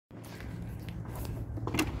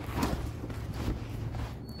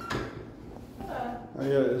Oh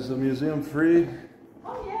yeah, is the museum free?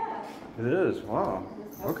 Oh yeah. It is, wow.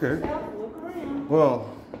 Okay. Look around.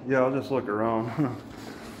 Well, yeah, I'll just look around.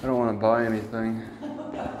 I don't want to buy anything.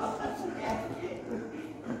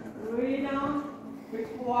 We don't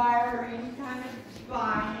require any kind of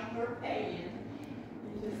buying or paying.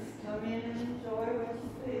 You just come in and enjoy what you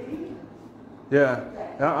see. Yeah,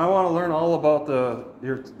 I want to learn all about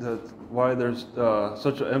why there's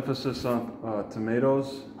such an emphasis on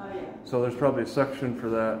tomatoes. Oh yeah. So there's probably a section for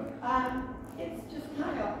that. It's just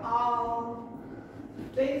kind of all.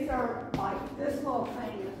 These are like this little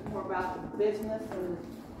thing is more about the business and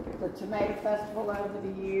the tomato festival over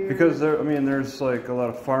the years. Because there's like a lot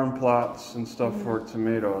of farm plots and stuff for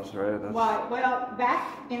tomatoes, right? That's right. Well,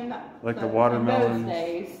 back in the watermelons. In those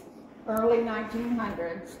days, early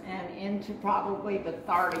 1900s and into probably the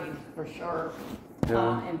 30s for sure,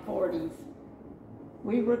 and 40s,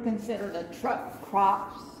 we were considered a truck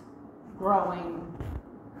crops growing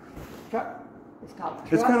truck. It's called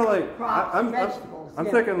truck it's kind of like crops, vegetables. I'm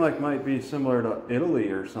thinking like might be similar to Italy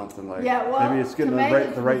or something like. Yeah, well, maybe it's getting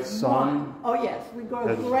the right sun. Oh yes, we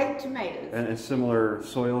grow great tomatoes. And it's similar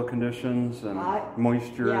soil conditions and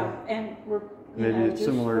moisture. Yeah, and we're it's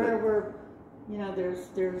similar. Where we're,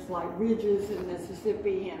 there's like ridges in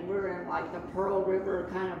Mississippi, and we're in like the Pearl River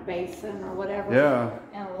kind of basin or whatever. Yeah.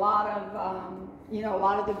 And a lot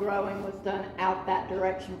of the growing was done out that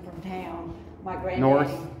direction from town. My granddaddy.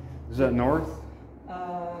 North. Is that north?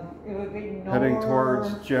 It would be north. Heading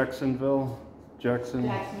towards Jacksonville. Jackson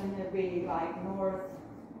would be like north.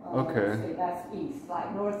 Okay. See, that's east,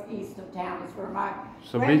 like northeast of town is where my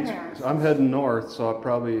grandparents. I'm heading north, so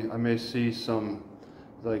I may see some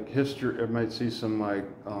like history. I might see some like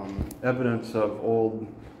evidence of old.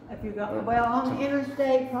 If you go on the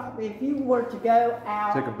interstate, probably if you were to go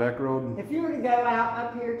out, take a back road. If you were to go out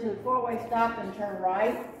up here to the four-way stop and turn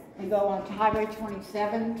right and go on Highway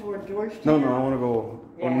 27 toward Georgetown. No, I want to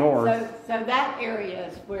go north. So that area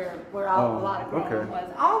is where a lot of growing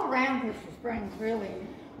was. All around Crystal Springs, really.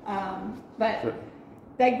 But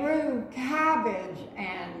they grew cabbage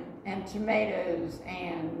and tomatoes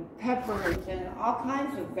and peppers and all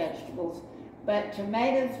kinds of vegetables. But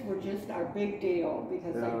tomatoes were just our big deal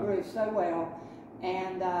because they grew so well.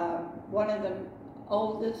 And one of the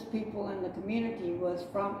oldest people in the community was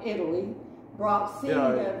from Italy. Brought seed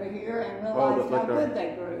over here and realized how good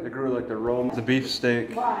they grew. They grew like the Rome, the beef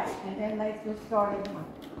steak. Right, and then they just started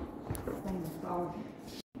things going.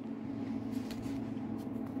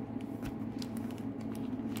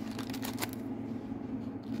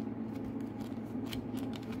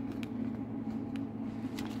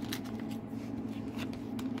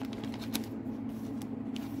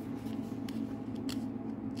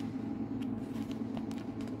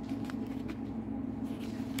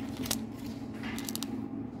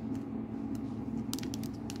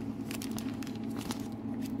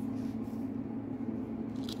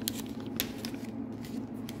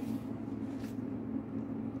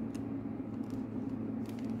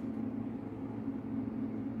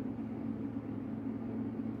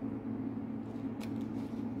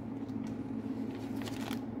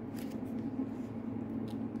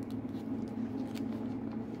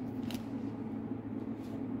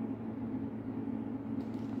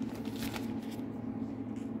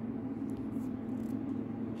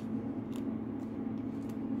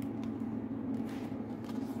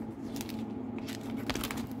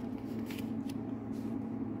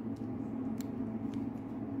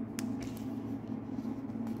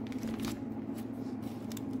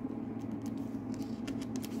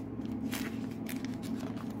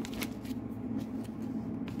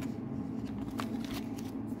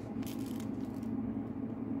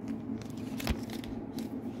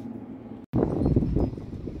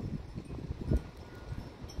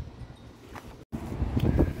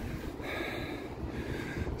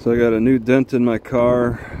 So I got a new dent in my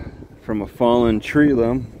car from a fallen tree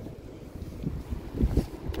limb,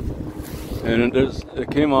 and it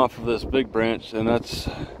came off of this big branch, and it's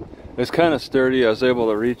kind of sturdy. I was able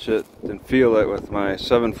to reach it and feel it with my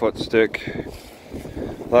 7-foot stick.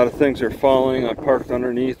 A lot of things are falling. I parked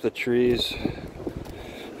underneath the trees,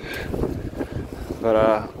 but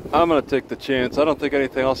I'm gonna take the chance. I don't think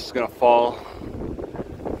anything else is gonna fall.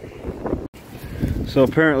 So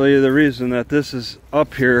apparently the reason that this is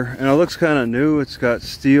up here, and it looks kind of new, it's got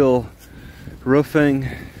steel roofing,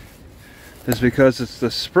 is because it's the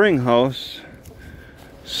spring house.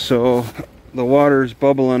 So the water's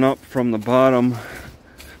bubbling up from the bottom.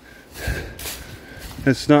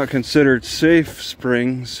 It's not considered safe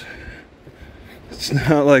springs. It's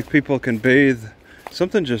not like people can bathe.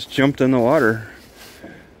 Something just jumped in the water.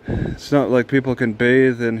 It's not like people can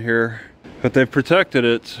bathe in here. But they protected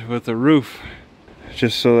it with a roof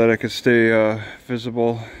just so that it could stay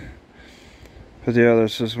visible. But yeah,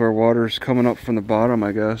 this is where water's coming up from the bottom,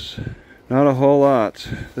 I guess. Not a whole lot.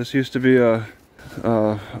 This used to be a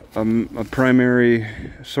primary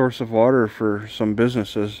source of water for some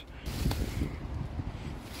businesses.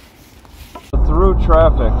 Through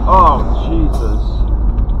traffic. Oh, Jesus.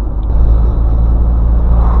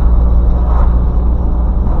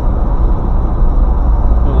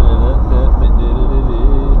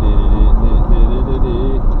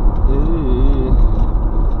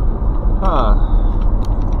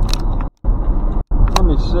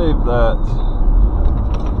 Save that.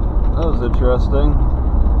 That was interesting.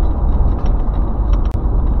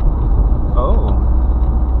 Oh.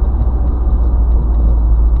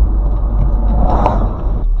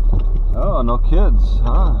 Oh, no kids,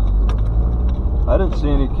 huh? I didn't see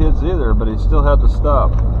any kids either, but he still had to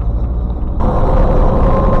stop.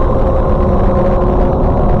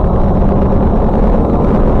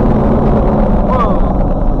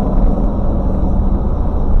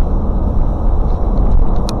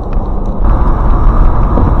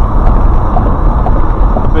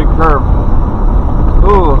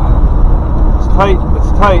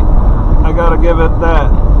 Tight, I gotta give it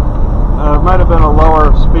that. Might have been a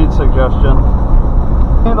lower speed suggestion.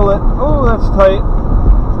 Handle it. Oh, that's tight.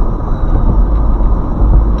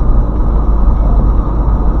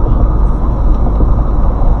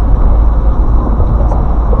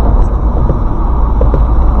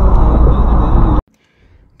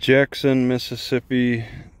 Jackson, Mississippi,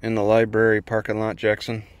 in the library parking lot,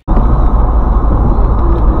 Jackson.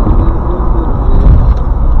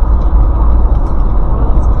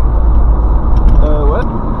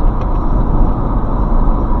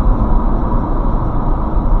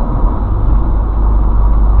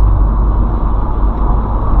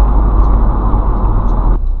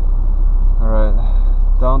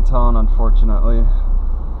 Downtown, unfortunately.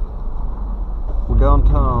 We're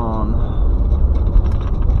downtown.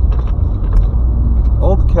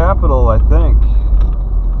 Old Capitol, I think.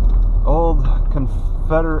 Old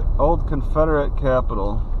Confederate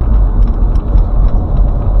Capitol.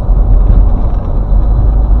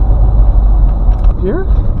 Here?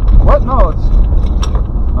 What? No, it's...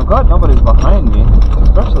 I'm glad nobody's behind me,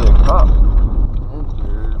 especially a cop.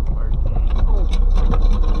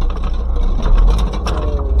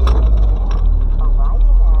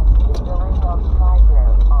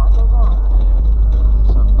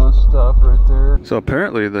 Stop right there. So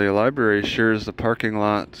apparently the library shares the parking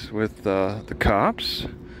lot with the cops.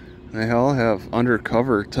 They all have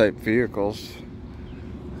undercover type vehicles.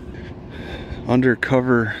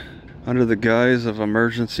 Undercover under the guise of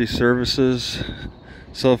emergency services.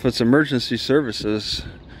 So if it's emergency services,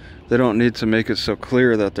 they don't need to make it so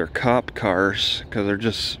clear that they're cop cars, because they're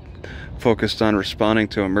just focused on responding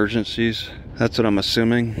to emergencies. That's what I'm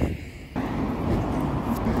assuming.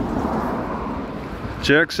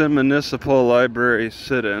 Jackson Municipal Library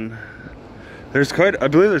sit-in. I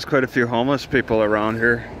believe there's quite a few homeless people around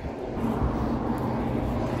here.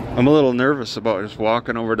 I'm a little nervous about just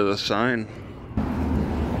walking over to the sign.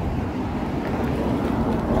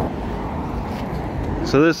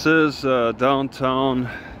 So this is downtown.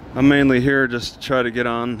 I'm mainly here just to try to get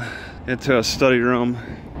on into a study room.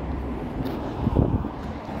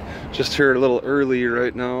 Just here a little early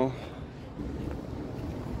right now.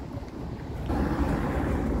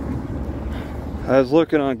 I was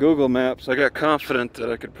looking on Google Maps. I got confident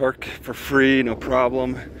that I could park for free, no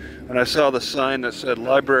problem. And I saw the sign that said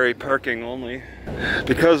library parking only.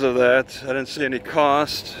 Because of that, I didn't see any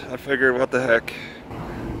cost. I figured, what the heck.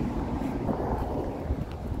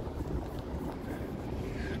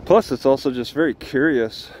 Plus, it's also just very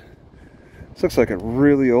curious. This looks like a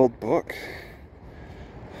really old book.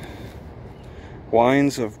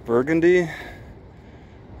 Wines of Burgundy.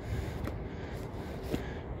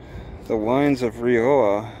 The Wines of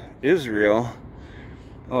Rioja, Israel.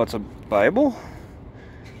 Oh, it's a Bible?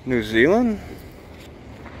 New Zealand?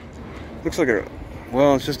 Looks like a,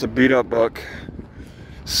 well, it's just a beat up book.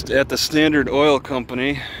 At the Standard Oil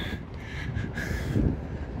Company.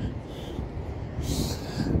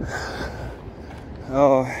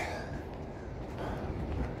 Oh.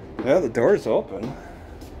 Yeah, the door's open.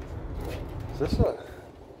 Is this a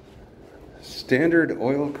Standard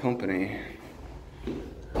Oil Company?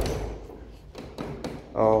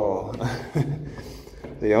 Oh,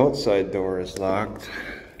 the outside door is locked.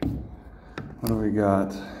 What do we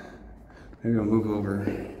got? Maybe I'll move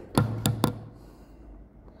over.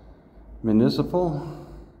 Municipal?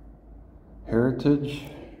 Heritage?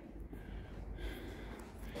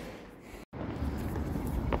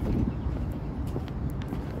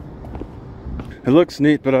 It looks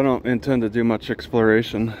neat, but I don't intend to do much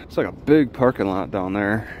exploration. It's like a big parking lot down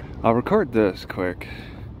there. I'll record this quick.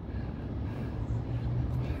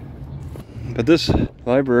 But this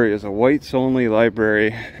library is a whites only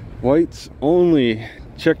library. Whites only.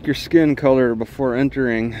 Check your skin color before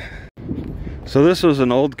entering. So this was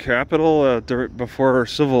an old capitol before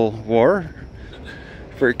Civil War.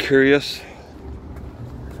 Very curious.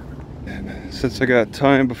 Since I got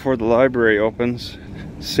time before the library opens.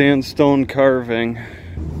 Sandstone carving.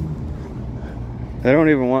 They don't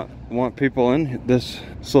even want people in this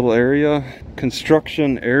little area.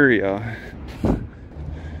 Construction area.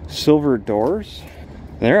 Silver doors.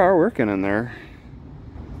 They are working in there.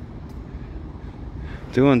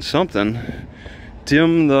 Doing something.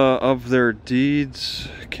 Dim of their deeds.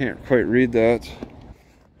 Can't quite read that.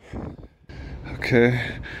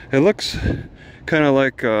 Okay. It looks kind of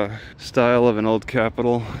like a style of an old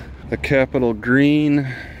capitol. The Capitol green.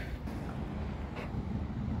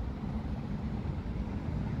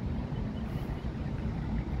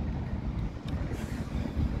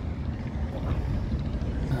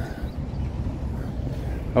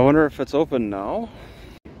 I wonder if it's open now.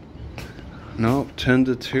 No, 10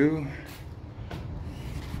 to 2.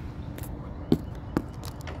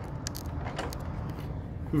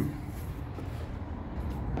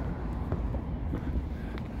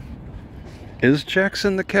 Is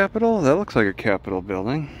Jackson the Capitol? That looks like a Capitol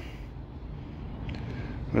building.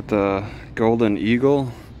 With the golden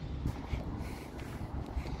eagle.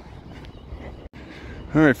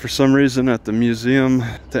 Alright, for some reason at the museum,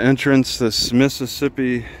 the entrance, this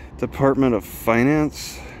Mississippi Department of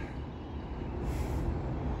Finance.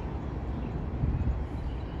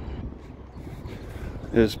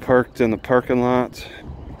 Is parked in the parking lot.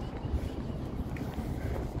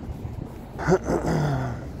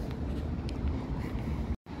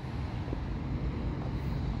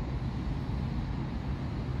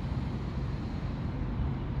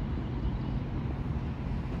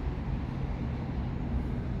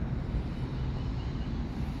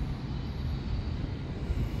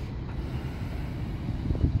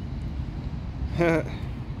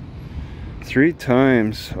 Three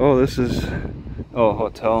times. Oh, this is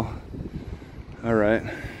hotel. All right.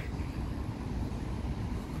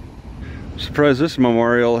 I'm surprised this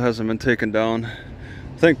memorial hasn't been taken down.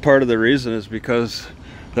 I think part of the reason is because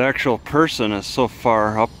the actual person is so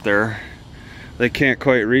far up there they can't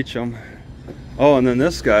quite reach him. Oh, and then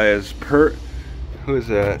this guy is who is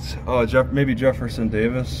that? Oh, maybe Jefferson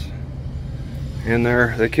Davis in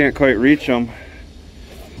there. They can't quite reach him.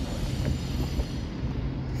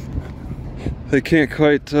 They can't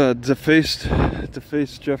quite deface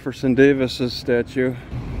Jefferson Davis's statue.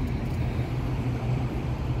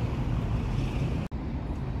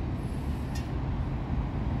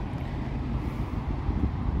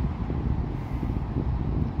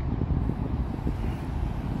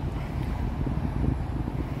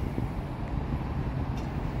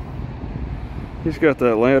 He's got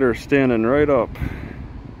that ladder standing right up.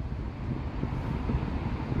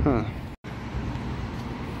 Huh.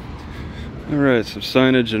 Alright, some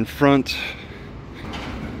signage in front.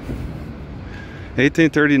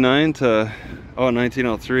 1839 to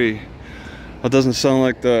 1903. Well, it doesn't sound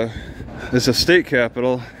like it's a state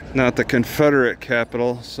capital, not the Confederate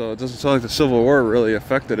capital, so it doesn't sound like the Civil War really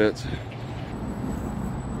affected it.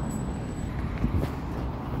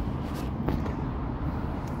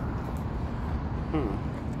 Hmm.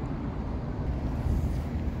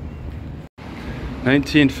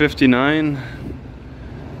 1959.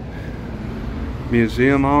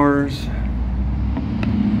 Museum hours.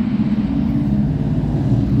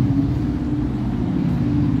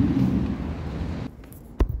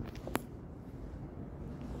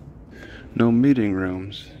 No meeting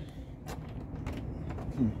rooms.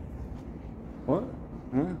 What?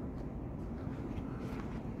 Huh?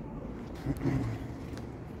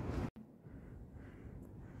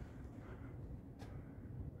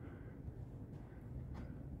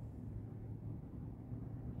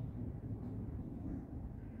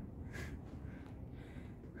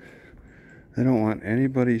 They don't want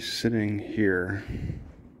anybody sitting here.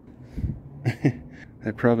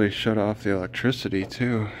 They probably shut off the electricity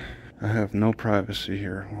too. I have no privacy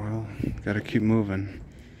here. Well, gotta keep moving.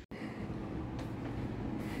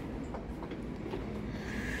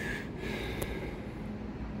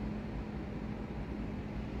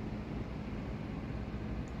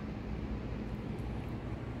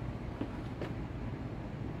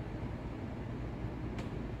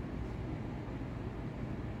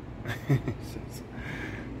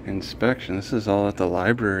 Inspection. This is all at the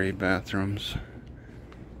library bathrooms.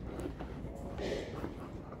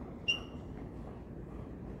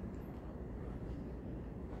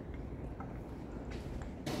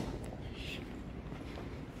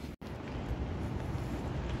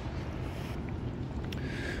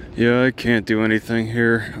 Yeah, I can't do anything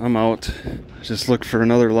here. I'm out. Just look for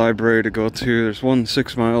another library to go to. There's one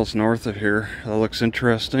 6 miles north of here that looks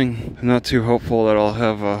interesting. I'm not too hopeful that I'll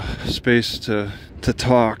have a space to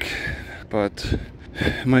talk, but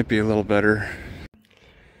it might be a little better.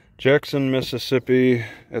 Jackson, Mississippi,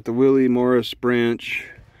 at the Willie Morris branch,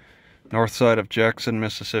 north side of Jackson,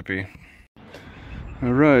 Mississippi.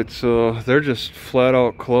 Alright, so they're just flat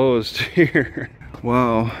out closed here.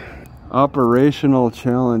 Wow. Operational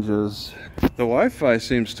challenges. The Wi-Fi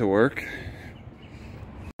seems to work.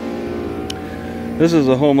 This is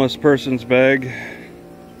a homeless person's bag.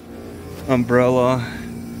 Umbrella.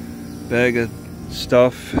 Bag of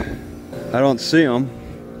stuff. I don't see them.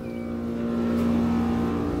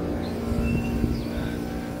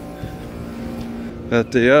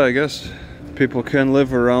 But yeah, I guess people can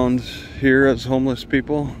live around here as homeless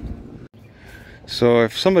people. So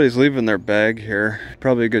if somebody's leaving their bag here,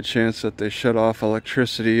 probably a good chance that they shut off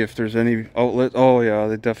electricity if there's any outlet. Oh yeah,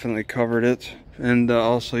 they definitely covered it. And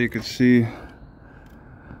also you could see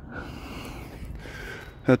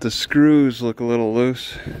that the screws look a little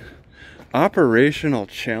loose. Operational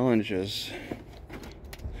challenges.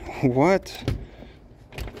 What?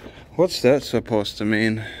 What's that supposed to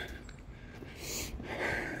mean?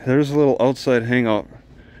 There's a little outside hangout.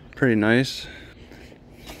 Pretty nice.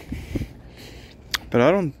 But I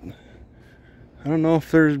don't know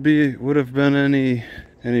if would have been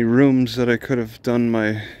any rooms that I could have done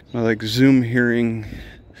my like Zoom hearing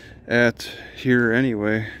at here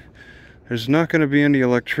anyway. There's not going to be any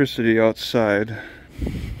electricity outside.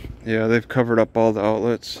 Yeah, they've covered up all the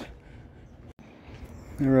outlets.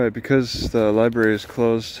 Alright, because the library is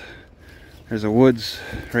closed, there's a woods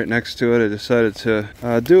right next to it. I decided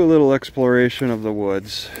to do a little exploration of the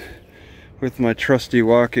woods with my trusty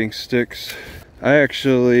walking sticks. I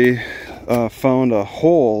actually found a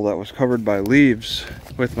hole that was covered by leaves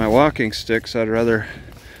with my walking sticks. I was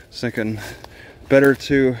thinking better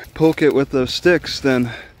to poke it with those sticks than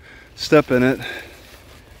step in it.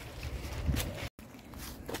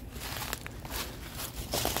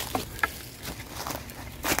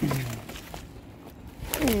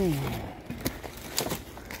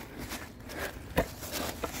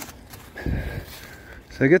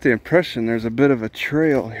 I get the impression there's a bit of a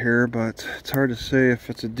trail here, but it's hard to say if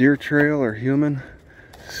it's a deer trail or human.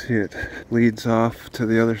 See, it leads off to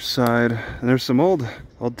the other side. And there's some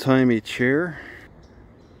old-timey chair.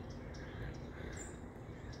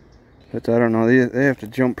 But I don't know, they have to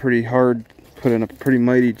jump pretty hard, put in a pretty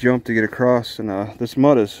mighty jump to get across. And this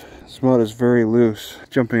mud is very loose.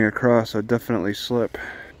 Jumping across, I'd definitely slip.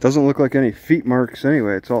 Doesn't look like any feet marks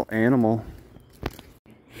anyway, it's all animal.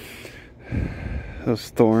 Those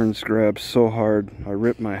thorns grab so hard. I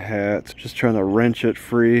ripped my hat, just trying to wrench it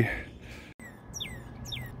free.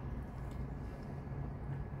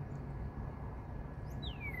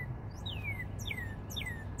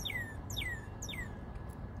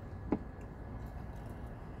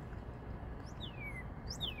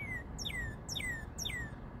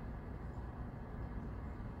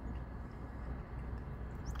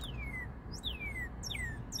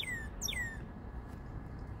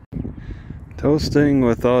 Toasting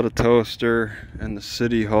without a toaster in the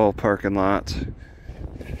City Hall parking lot.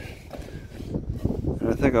 And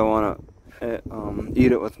I think I want to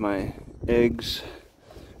eat it with my eggs.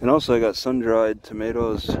 And also I got sun-dried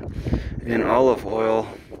tomatoes in olive oil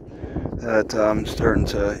that I'm starting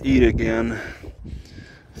to eat again.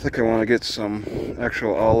 I think I want to get some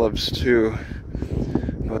actual olives too.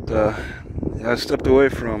 But yeah, I stepped away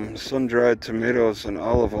from sun-dried tomatoes and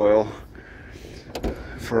olive oil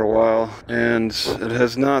for a while, and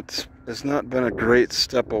it's not been a great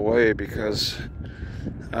step away because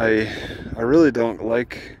I really don't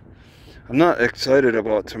like, I'm not excited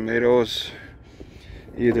about tomatoes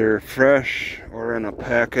either fresh or in a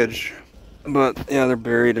package, but yeah, they're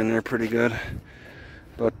buried and they're pretty good.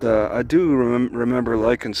 But I do remember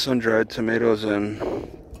liking sun-dried tomatoes and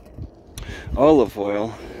olive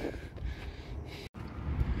oil.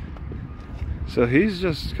 So he's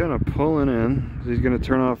just kind of pulling in. He's going to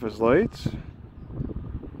turn off his lights.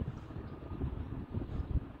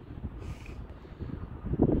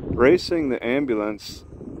 Racing the ambulance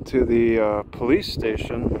to the police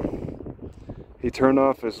station, he turned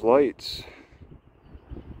off his lights.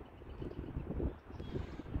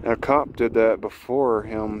 A cop did that before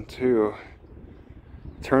him too.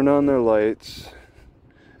 Turned on their lights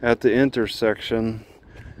at the intersection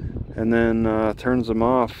and then turns them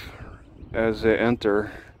off as they enter.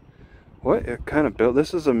 What kind of build?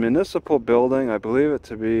 This is a municipal building. I believe it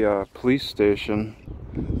to be a police station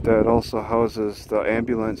that also houses the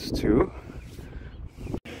ambulance too.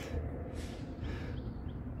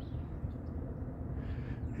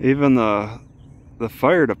 Even the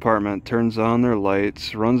fire department turns on their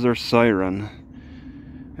lights, runs their siren,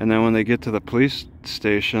 and then when they get to the police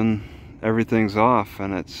station, everything's off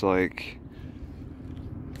and it's like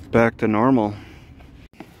back to normal.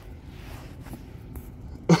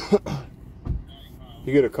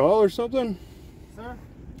 You get a call or something? Sir?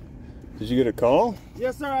 Did you get a call?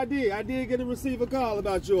 Yes, sir, I did. I did get a receive a call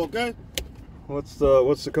about you, okay? What's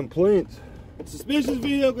the complaint? Suspicious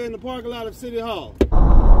vehicle in the parking lot of City Hall.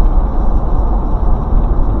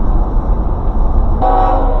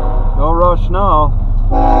 No rush now.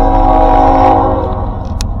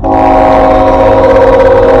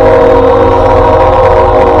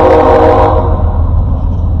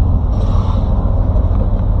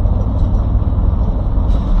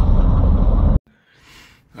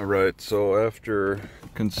 Alright, so after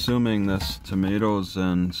consuming this tomatoes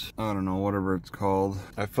and I don't know, whatever it's called,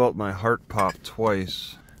 I felt my heart pop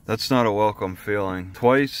twice. That's not a welcome feeling.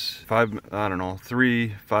 Twice,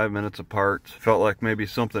 3, 5 minutes apart. Felt like maybe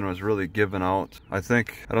something was really given out. I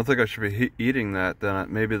don't think I should be eating that.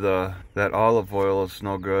 Then maybe that olive oil is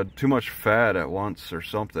no good. Too much fat at once or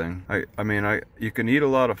something. You can eat a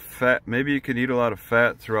lot of fat. Maybe you can eat a lot of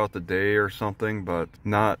fat throughout the day or something, but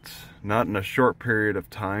not in a short period of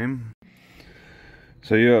time.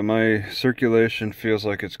 So yeah, my circulation feels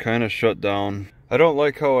like it's kind of shut down. I don't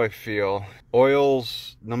like how I feel.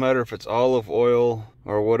 Oils, no matter if it's olive oil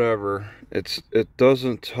or whatever, it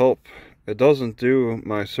doesn't help. It doesn't do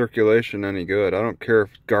my circulation any good. I don't care if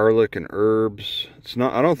garlic and herbs.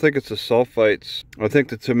 I don't think it's the sulfites. I think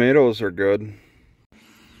the tomatoes are good.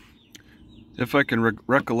 If I can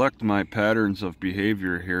recollect my patterns of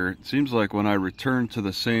behavior here, it seems like when I return to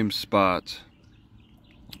the same spot,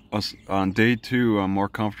 on day 2, I'm more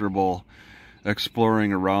comfortable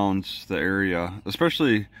exploring around the area,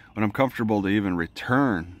 especially when I'm comfortable to even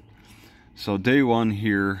return. So day 1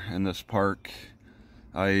 here in this park,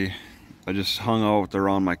 I just hung out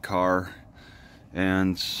around my car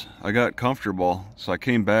and I got comfortable, so I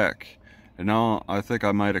came back, and now I think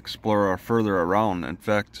I might explore further around. In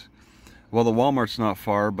fact, well, the Walmart's not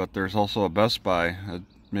far, but there's also a Best Buy. I'd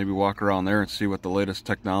maybe walk around there and see what the latest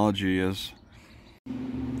technology is.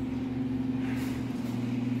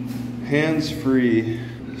 Hands-free.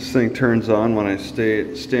 This thing turns on when I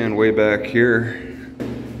stand way back here.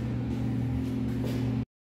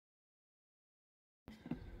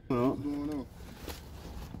 Well,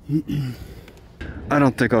 I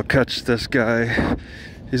don't think I'll catch this guy.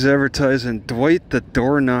 He's advertising Dwight the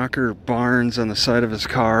Door Knocker Barnes on the side of his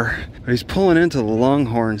car. But he's pulling into the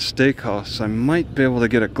Longhorn Steakhouse, so I might be able to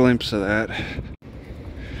get a glimpse of that.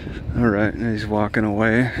 Alright, and he's walking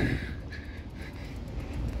away.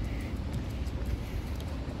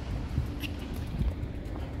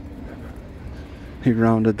 He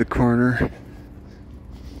rounded the corner.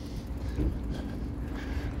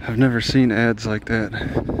 I've never seen ads like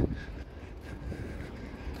that.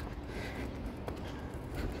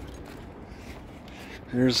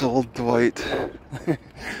 There's old Dwight.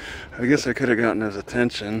 I guess I could have gotten his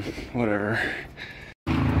attention. Whatever.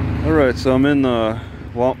 Alright, so I'm in the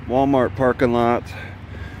Walmart parking lot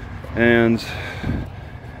and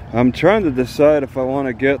I'm trying to decide if I want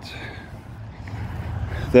to get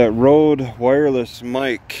that Rode wireless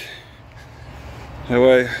mic. That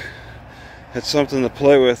way it's something to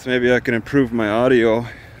play with. Maybe I can improve my audio.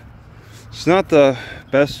 It's not the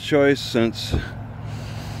best choice since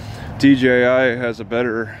DJI has a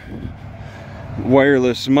better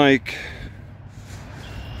wireless mic,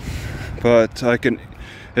 but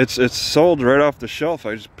it's sold right off the shelf.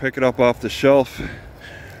 I just pick it up off the shelf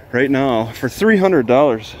right now for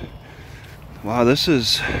 $300. Wow, this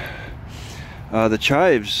is the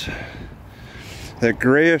chives, that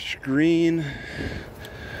grayish green,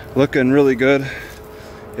 looking really good.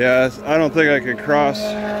 Yeah, I don't think I could cross.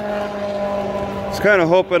 I was kind of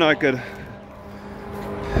hoping I could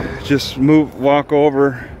just walk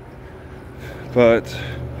over, but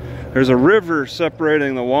there's a river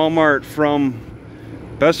separating the Walmart from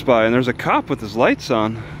Best Buy, and there's a cop with his lights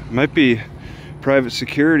on. Might be private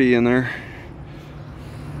security in there.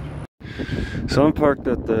 So I'm parked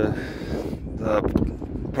at the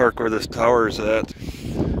park where this tower is at.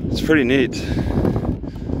 It's pretty neat.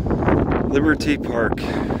 Liberty Park.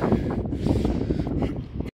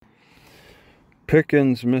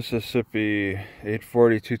 Pickens, Mississippi,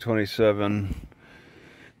 840-227.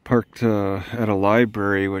 Parked at a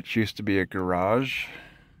library, which used to be a garage.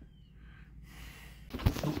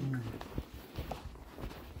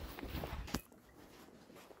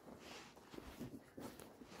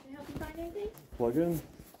 Plug in.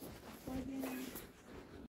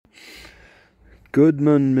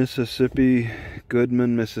 Goodman, Mississippi.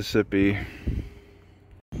 Goodman, Mississippi.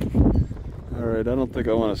 Alright, I don't think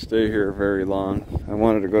I want to stay here very long. I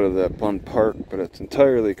wanted to go to that one park, but it's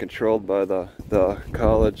entirely controlled by the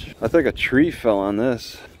college. I think a tree fell on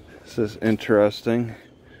this. This is interesting.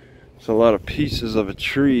 There's a lot of pieces of a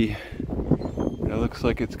tree. It looks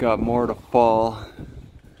like it's got more to fall.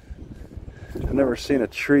 I've never seen a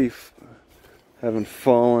tree having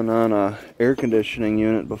fallen on a air conditioning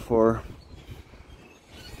unit before.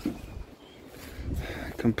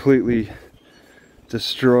 Completely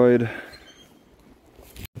destroyed.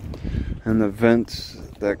 And the vent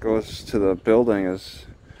that goes to the building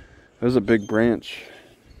there's a big branch.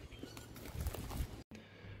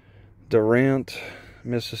 Durant,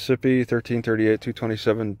 Mississippi, 1338,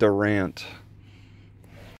 227, Durant.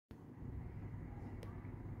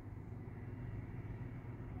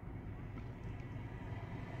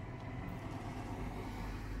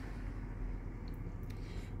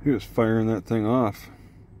 He was firing that thing off.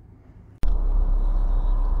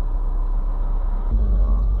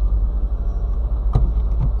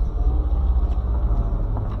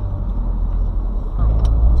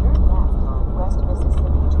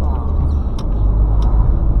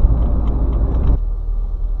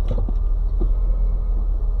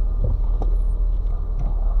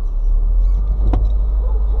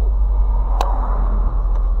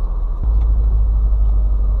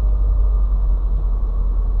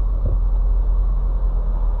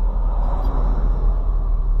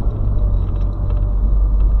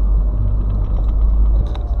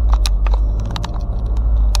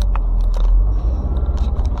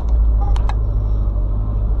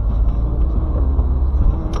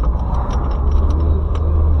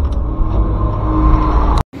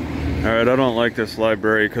 Alright, I don't like this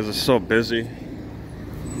library because it's so busy.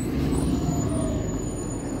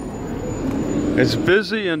 It's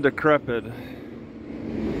busy and decrepit.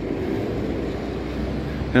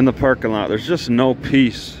 In the parking lot, there's just no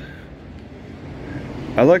peace.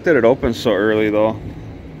 I like that it opens so early though.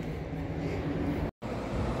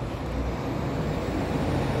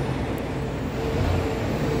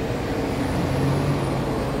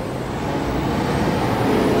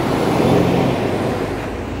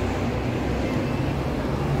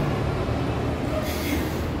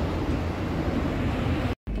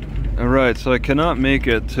 Alright, so I cannot make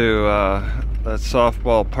it to that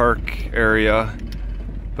softball park area,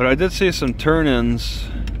 but I did see some turn-ins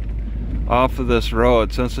off of this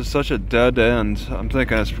road. Since it's such a dead end, I'm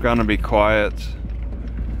thinking it's gonna be quiet.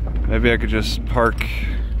 Maybe I could just park,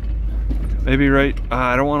 maybe right,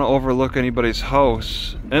 I don't want to overlook anybody's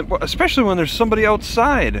house, and especially when there's somebody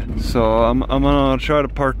outside. So I'm gonna try to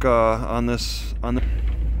park on the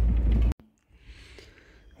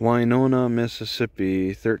Winona,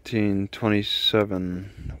 Mississippi,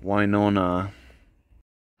 1327, Winona.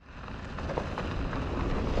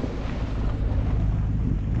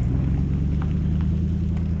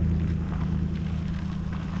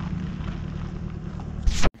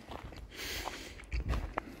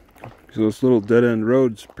 So this little dead-end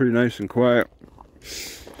road's pretty nice and quiet.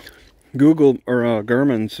 Google, or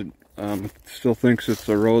Garmin, still thinks it's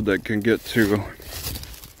a road that can get to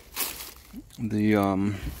the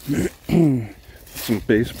some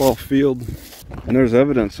baseball field, and there's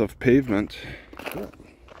evidence of pavement.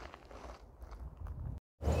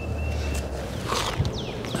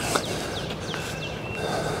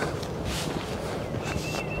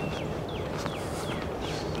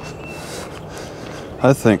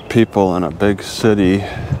 I think people in a big city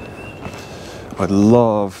would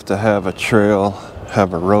love to have a trail,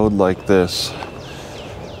 have a road like this.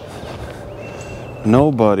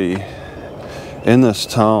 Nobody in this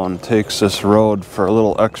town takes this road for a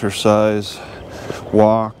little exercise,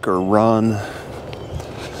 walk or run.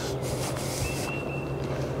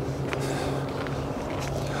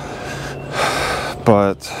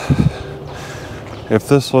 But if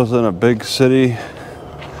this was in a big city,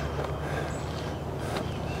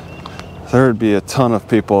 there'd be a ton of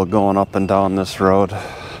people going up and down this road.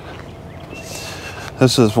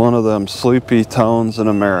 This is one of them sleepy towns in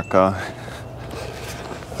America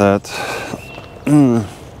that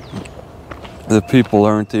the people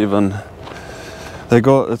aren't even, they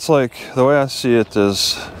go, it's like, the way I see it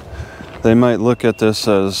is, they might look at this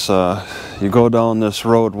as, you go down this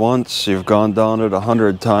road once, you've gone down it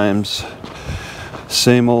 100 times,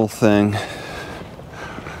 same old thing.